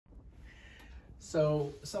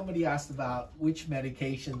So somebody asked about which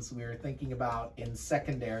medications we were thinking about in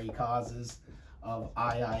secondary causes of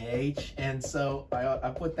IIH. And so I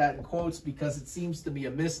put that in quotes because it seems to be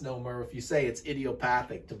a misnomer if you say it's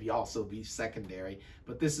idiopathic to also be secondary.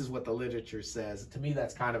 But this is what the literature says. To me,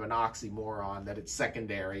 that's kind of an oxymoron that it's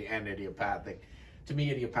secondary and idiopathic. To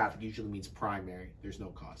me, idiopathic usually means primary. There's no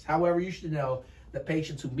cause. However, you should know that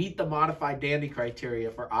patients who meet the modified Dandy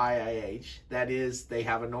criteria for IIH, that is, they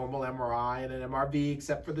have a normal MRI and an MRV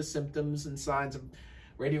except for the symptoms and signs of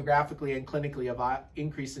radiographically and clinically of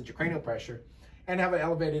increased intracranial pressure, and have an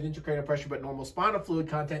elevated intracranial pressure but normal spinal fluid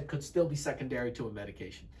content, could still be secondary to a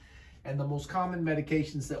medication. And the most common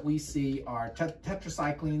medications that we see are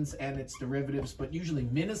tetracyclines and its derivatives, but usually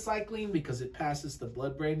minocycline because it passes the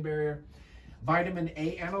blood-brain barrier. Vitamin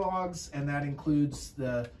A analogs, and that includes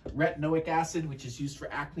the retinoic acid, which is used for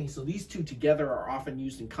acne. So these two together are often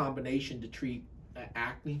used in combination to treat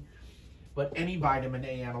acne. But any vitamin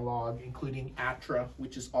A analog, including Atra,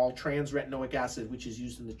 which is all trans retinoic acid, which is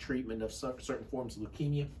used in the treatment of certain forms of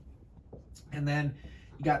leukemia. And then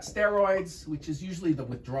you got steroids, which is usually the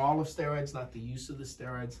withdrawal of steroids, not the use of the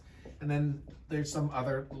steroids. And then there's some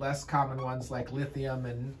other less common ones like lithium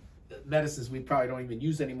and medicines we probably don't even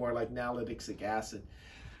use anymore, like nalidixic acid.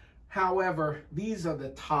 However, these are the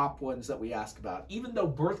top ones that we ask about. Even though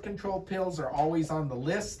birth control pills are always on the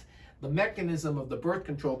list, the mechanism of the birth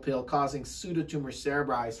control pill causing pseudotumor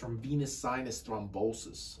cerebri from venous sinus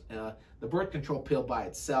thrombosis. The birth control pill by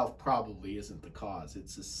itself probably isn't the cause.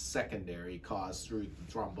 It's a secondary cause through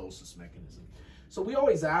the thrombosis mechanism. So we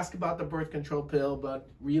always ask about the birth control pill, but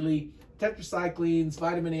really tetracyclines,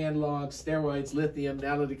 vitamin A analogs, steroids, lithium,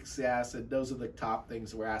 nalidixic acid, those are the top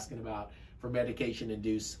things we're asking about for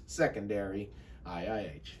medication-induced secondary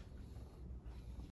IIH.